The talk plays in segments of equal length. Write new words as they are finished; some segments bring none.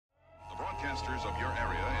broadcasters of your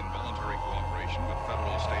area, in voluntary cooperation with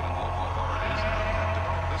federal, state, and local authorities, have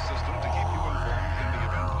developed this system to keep you informed in the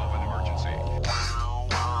event of an emergency.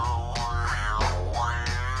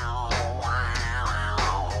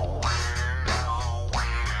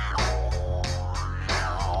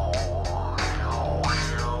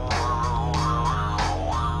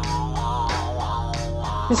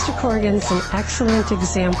 Mr. Corrigan's an excellent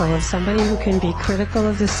example of somebody who can be critical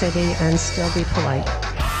of the city and still be polite.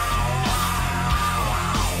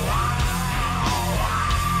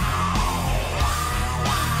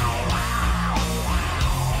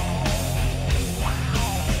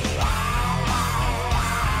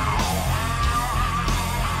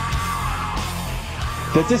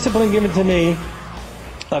 The discipline given to me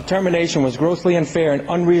of termination was grossly unfair and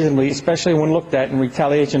unreasonably, especially when looked at in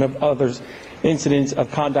retaliation of others' incidents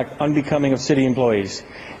of conduct unbecoming of city employees.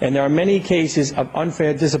 And there are many cases of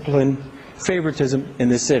unfair discipline, favoritism in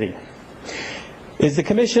this city. Is the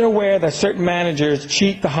Commission aware that certain managers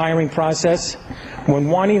cheat the hiring process when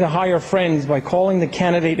wanting to hire friends by calling the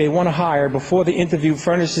candidate they want to hire before the interview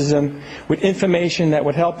furnishes them with information that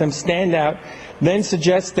would help them stand out, then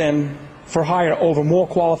suggests them for hire over more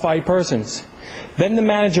qualified persons? Then the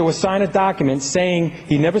manager will sign a document saying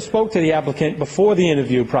he never spoke to the applicant before the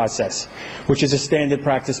interview process, which is a standard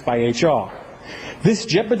practice by HR. This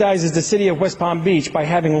jeopardizes the city of West Palm Beach by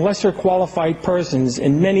having lesser qualified persons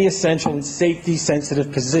in many essential and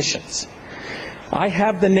safety-sensitive positions. I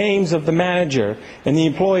have the names of the manager and the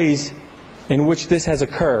employees in which this has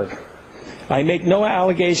occurred. I make no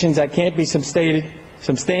allegations that can't be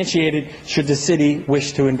substantiated should the city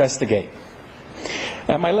wish to investigate.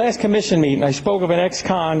 At my last commission meeting, I spoke of an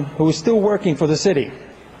ex-con who is still working for the city,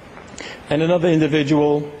 and another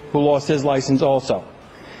individual who lost his license also.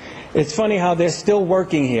 It's funny how they're still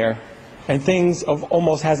working here, and things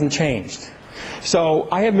almost hasn't changed. So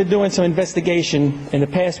I have been doing some investigation in the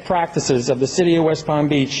past practices of the city of West Palm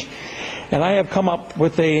Beach, and I have come up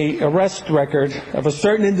with an arrest record of a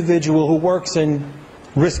certain individual who works in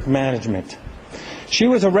risk management. She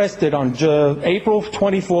was arrested on April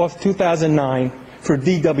 24th, 2009 for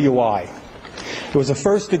DWI. It was a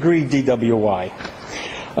first-degree DWI.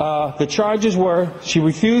 The charges were she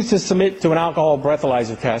refused to submit to an alcohol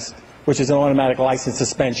breathalyzer test, which is an automatic license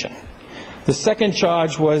suspension. The second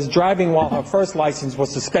charge was driving while her first license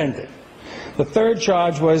was suspended. The third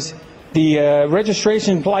charge was the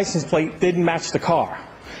registration license plate didn't match the car.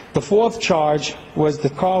 The fourth charge was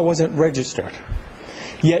the car wasn't registered.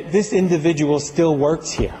 Yet this individual still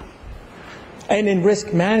works here, and in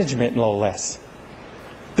risk management, no less.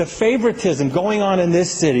 The favoritism going on in this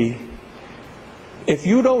city, if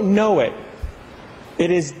you don't know it, it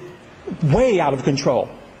is way out of control.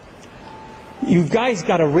 You guys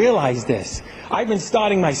got to realize this. I've been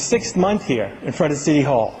starting my 6th month here in front of City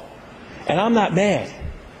Hall, and I'm not mad.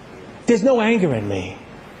 There's no anger in me.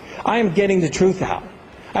 I am getting the truth out.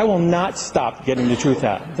 I will not stop getting the truth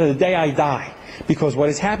out to the day I die, because what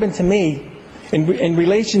has happened to me in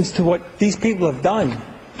relations to what these people have done,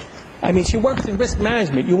 I mean, she works in risk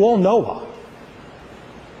management. You all know her.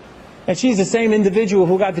 And she's the same individual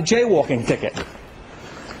who got the jaywalking ticket.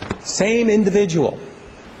 Same individual.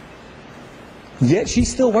 Yet she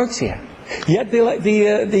still works here. Yet the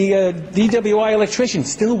DWI electrician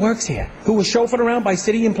still works here, who was chauffeured around by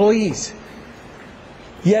city employees.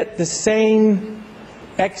 Yet the same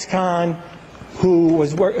ex-con who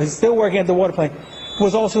is still working at the water plant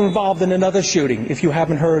was also involved in another shooting, if you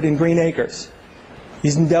haven't heard, in Green Acres.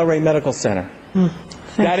 He's in Delray Medical Center.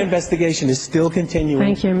 That investigation is still continuing.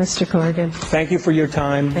 Thank you, Mr. Corrigan. Thank you for your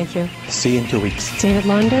time. Thank you. See you in 2 weeks. David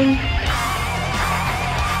London.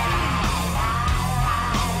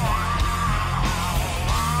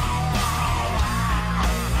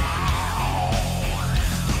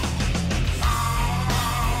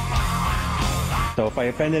 So if I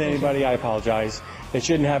offended anybody, I apologize. It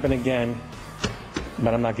shouldn't happen again,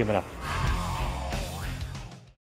 but I'm not giving up.